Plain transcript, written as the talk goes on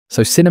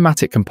So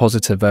Cinematic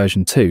Compositor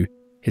version 2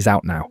 is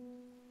out now.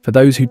 For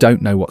those who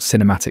don't know what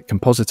Cinematic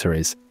Compositor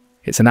is,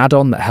 it's an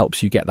add-on that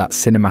helps you get that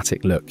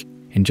cinematic look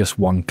in just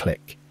one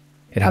click.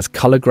 It has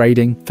color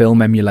grading,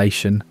 film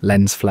emulation,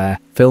 lens flare,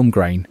 film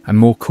grain, and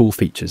more cool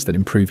features that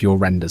improve your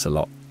renders a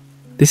lot.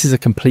 This is a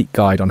complete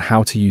guide on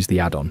how to use the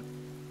add-on.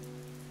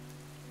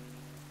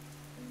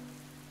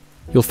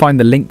 You'll find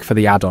the link for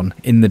the add-on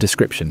in the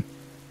description.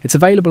 It's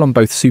available on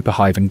both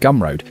Superhive and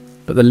Gumroad,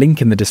 but the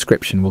link in the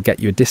description will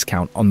get you a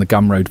discount on the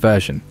Gumroad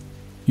version.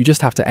 You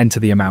just have to enter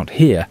the amount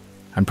here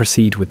and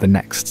proceed with the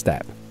next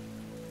step.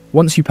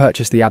 Once you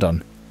purchase the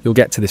add-on, you'll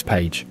get to this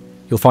page.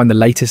 You'll find the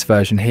latest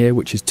version here,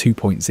 which is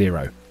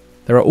 2.0.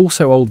 There are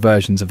also old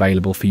versions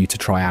available for you to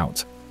try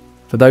out.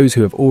 For those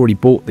who have already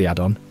bought the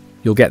add-on,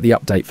 you'll get the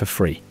update for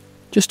free.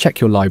 Just check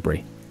your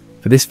library.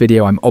 For this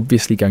video, I'm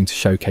obviously going to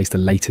showcase the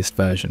latest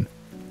version.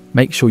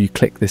 Make sure you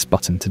click this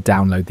button to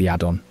download the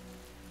add-on.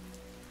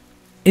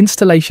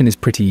 Installation is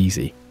pretty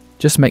easy.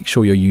 Just make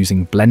sure you're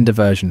using Blender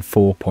version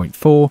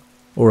 4.4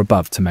 or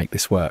above to make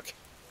this work.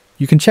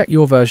 You can check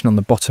your version on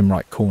the bottom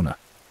right corner.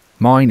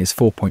 Mine is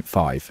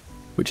 4.5,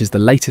 which is the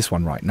latest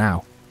one right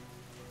now.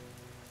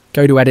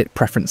 Go to Edit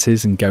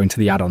Preferences and go into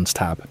the Addons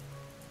tab.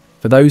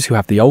 For those who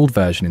have the old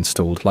version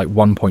installed, like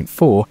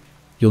 1.4,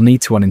 you'll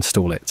need to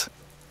uninstall it.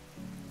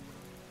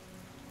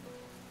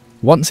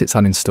 Once it's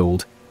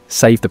uninstalled,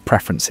 save the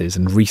preferences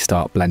and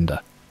restart Blender.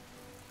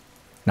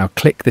 Now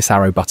click this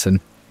arrow button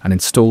and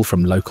install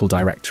from local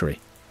directory.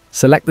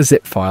 Select the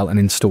zip file and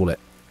install it.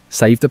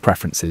 Save the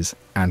preferences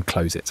and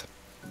close it.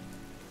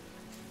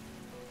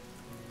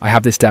 I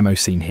have this demo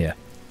scene here.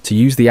 To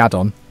use the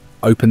add-on,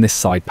 open this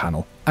side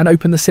panel and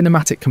open the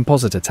Cinematic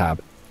Compositor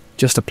tab.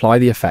 Just apply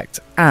the effect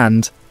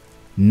and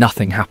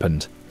nothing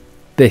happened.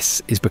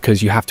 This is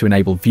because you have to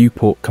enable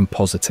viewport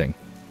compositing.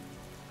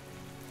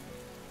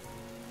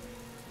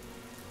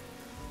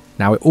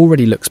 Now it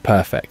already looks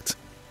perfect.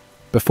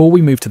 Before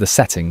we move to the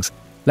settings,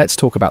 let's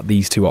talk about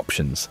these two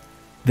options.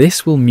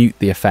 This will mute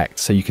the effect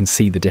so you can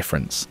see the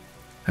difference.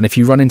 And if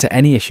you run into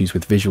any issues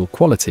with visual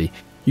quality,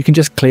 you can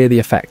just clear the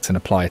effect and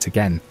apply it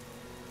again.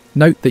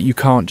 Note that you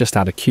can't just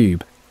add a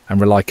cube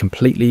and rely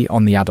completely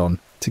on the add-on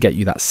to get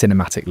you that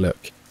cinematic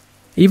look.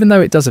 Even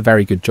though it does a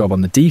very good job on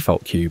the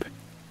default cube,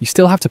 you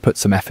still have to put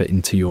some effort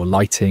into your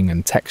lighting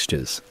and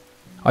textures.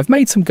 I've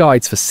made some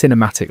guides for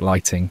cinematic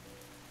lighting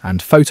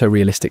and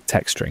photorealistic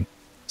texturing,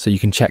 so you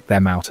can check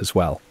them out as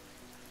well.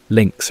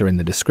 Links are in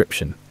the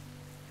description.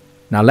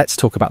 Now let's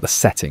talk about the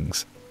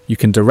settings. You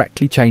can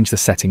directly change the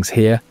settings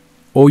here,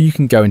 or you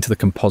can go into the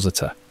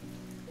Compositor.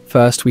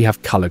 First, we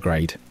have color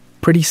grade.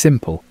 Pretty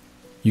simple.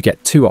 You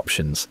get two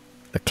options,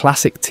 the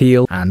classic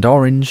teal and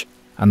orange,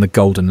 and the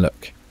golden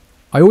look.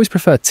 I always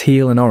prefer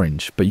teal and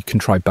orange, but you can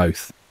try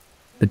both.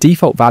 The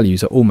default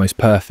values are almost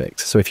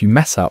perfect, so if you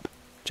mess up,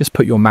 just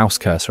put your mouse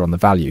cursor on the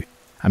value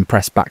and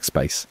press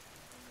backspace.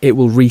 It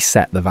will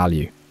reset the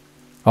value.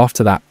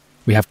 After that,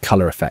 we have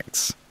color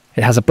effects.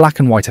 It has a black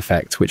and white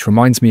effect, which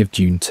reminds me of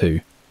Dune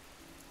 2.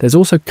 There's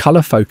also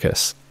color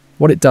focus.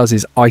 What it does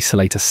is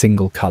isolate a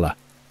single color.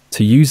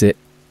 To use it,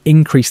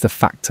 increase the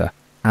factor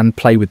and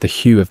play with the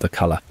hue of the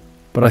color,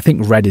 but I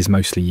think red is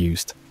mostly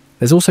used.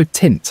 There's also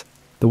tint.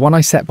 The one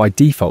I set by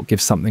default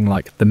gives something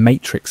like the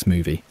Matrix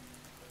movie.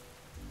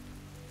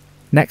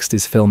 Next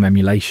is film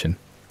emulation.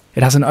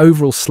 It has an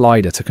overall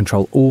slider to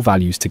control all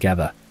values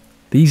together.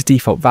 These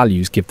default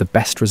values give the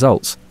best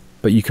results,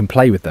 but you can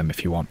play with them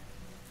if you want.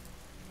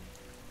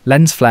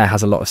 Lens flare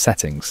has a lot of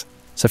settings,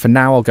 so for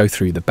now I'll go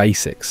through the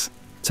basics.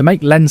 To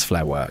make lens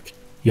flare work,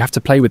 you have to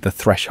play with the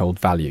threshold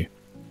value.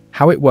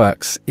 How it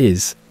works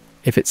is,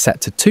 if it's set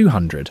to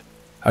 200,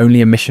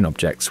 only emission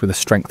objects with a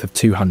strength of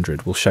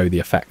 200 will show the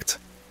effect.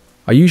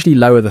 I usually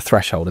lower the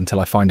threshold until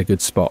I find a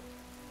good spot.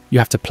 You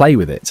have to play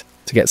with it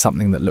to get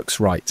something that looks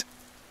right.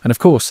 And of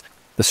course,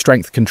 the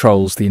strength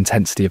controls the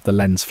intensity of the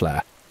lens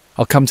flare.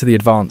 I'll come to the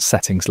advanced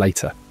settings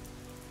later.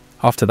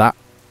 After that,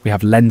 we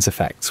have lens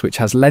effects, which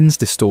has lens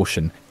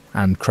distortion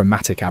and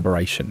chromatic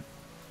aberration.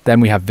 Then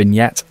we have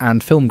vignette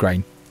and film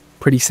grain.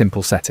 Pretty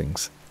simple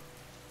settings.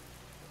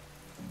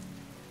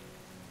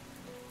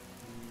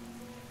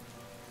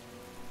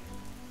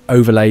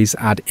 Overlays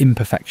add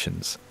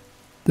imperfections.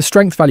 The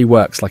strength value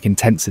works like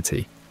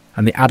intensity,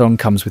 and the add-on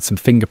comes with some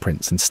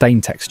fingerprints and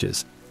stain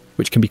textures,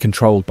 which can be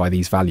controlled by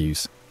these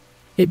values.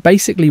 It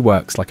basically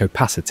works like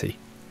opacity.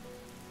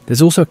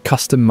 There's also a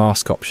custom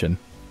mask option.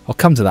 I'll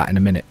come to that in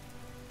a minute.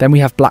 Then we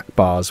have black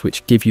bars,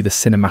 which give you the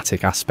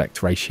cinematic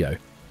aspect ratio.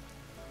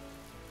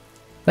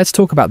 Let's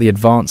talk about the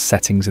advanced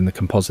settings in the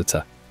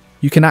Compositor.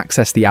 You can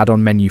access the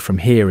add-on menu from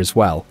here as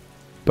well,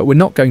 but we're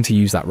not going to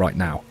use that right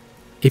now.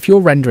 If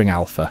you're rendering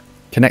alpha,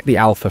 connect the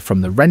alpha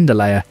from the render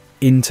layer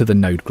into the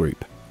node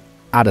group.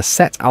 Add a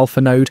set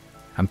alpha node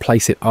and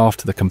place it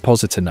after the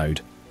Compositor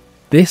node.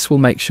 This will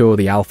make sure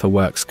the alpha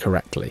works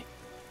correctly.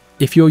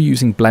 If you're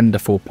using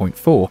Blender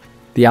 4.4,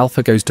 the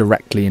alpha goes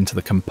directly into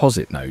the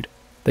composite node.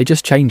 They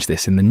just changed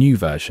this in the new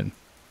version.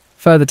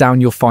 Further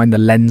down you'll find the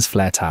lens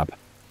flare tab.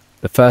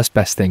 The first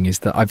best thing is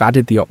that I've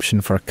added the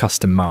option for a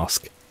custom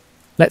mask.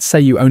 Let's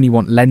say you only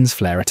want lens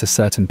flare at a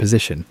certain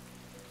position.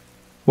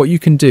 What you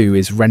can do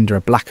is render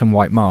a black and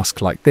white mask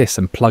like this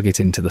and plug it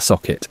into the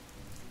socket.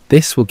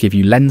 This will give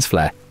you lens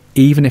flare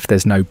even if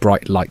there's no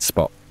bright light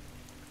spot.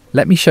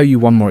 Let me show you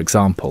one more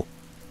example.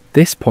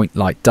 This point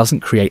light doesn't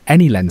create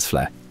any lens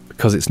flare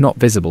because it's not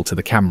visible to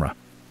the camera.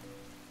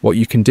 What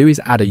you can do is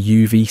add a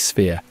UV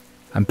sphere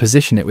and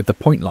position it with the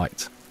point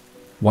light.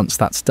 Once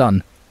that's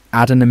done,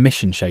 add an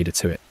emission shader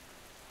to it.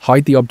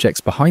 Hide the objects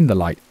behind the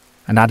light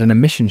and add an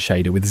emission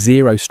shader with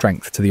 0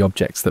 strength to the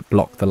objects that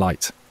block the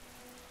light.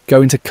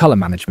 Go into color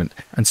management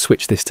and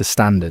switch this to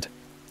standard.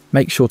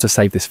 Make sure to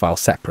save this file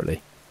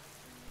separately.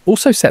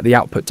 Also set the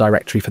output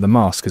directory for the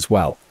mask as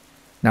well.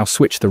 Now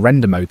switch the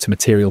render mode to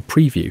material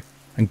preview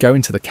and go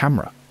into the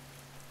camera.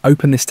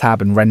 Open this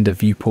tab and render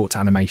viewport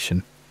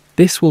animation.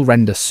 This will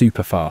render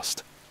super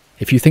fast.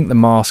 If you think the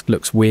mask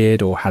looks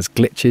weird or has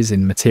glitches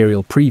in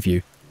material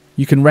preview,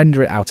 you can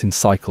render it out in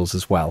cycles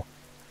as well.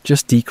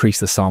 Just decrease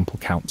the sample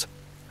count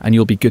and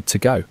you'll be good to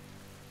go.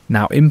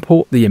 Now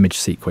import the image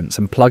sequence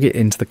and plug it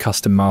into the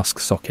custom mask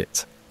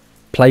socket.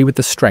 Play with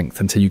the strength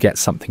until you get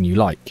something you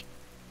like.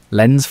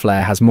 Lens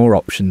flare has more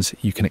options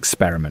you can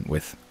experiment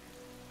with.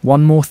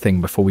 One more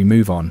thing before we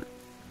move on.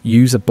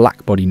 Use a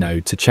blackbody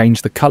node to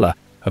change the colour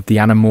of the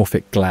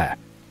anamorphic glare.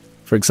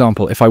 For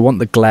example, if I want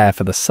the glare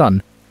for the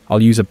sun,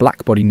 I'll use a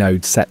blackbody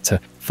node set to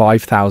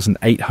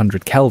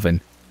 5800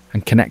 Kelvin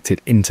and connect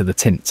it into the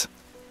tint.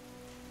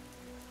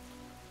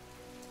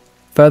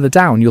 Further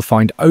down you'll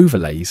find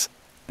overlays.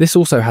 This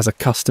also has a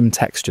custom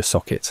texture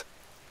socket.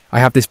 I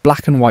have this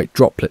black and white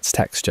droplets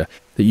texture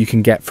that you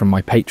can get from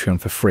my Patreon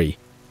for free.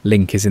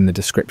 Link is in the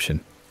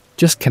description.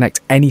 Just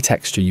connect any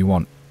texture you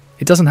want.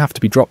 It doesn't have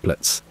to be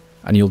droplets,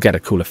 and you'll get a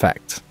cool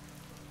effect.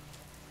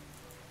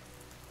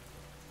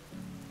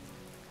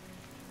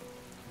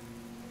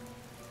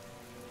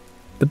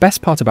 The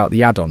best part about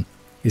the add-on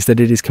is that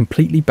it is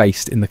completely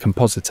based in the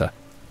Compositor,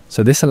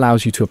 so this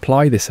allows you to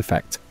apply this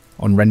effect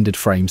on rendered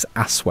frames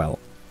as well.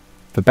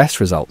 For best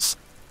results,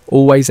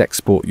 always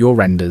export your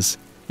renders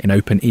in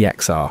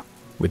OpenEXR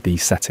with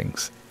these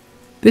settings.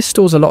 This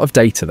stores a lot of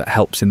data that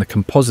helps in the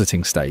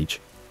compositing stage,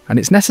 and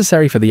it's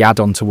necessary for the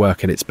add-on to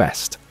work at its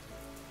best.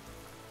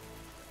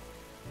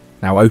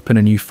 Now open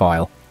a new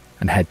file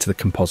and head to the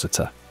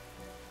Compositor.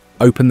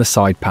 Open the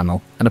side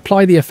panel and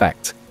apply the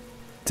effect.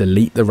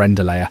 Delete the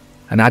render layer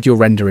and add your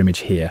render image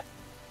here.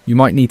 You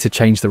might need to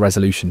change the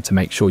resolution to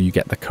make sure you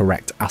get the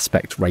correct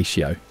aspect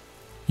ratio.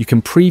 You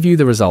can preview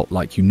the result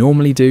like you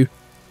normally do,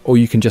 or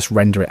you can just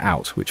render it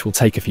out, which will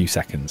take a few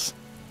seconds.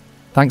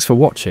 Thanks for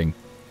watching,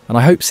 and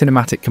I hope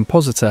Cinematic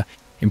Compositor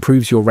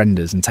improves your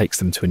renders and takes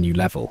them to a new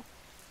level.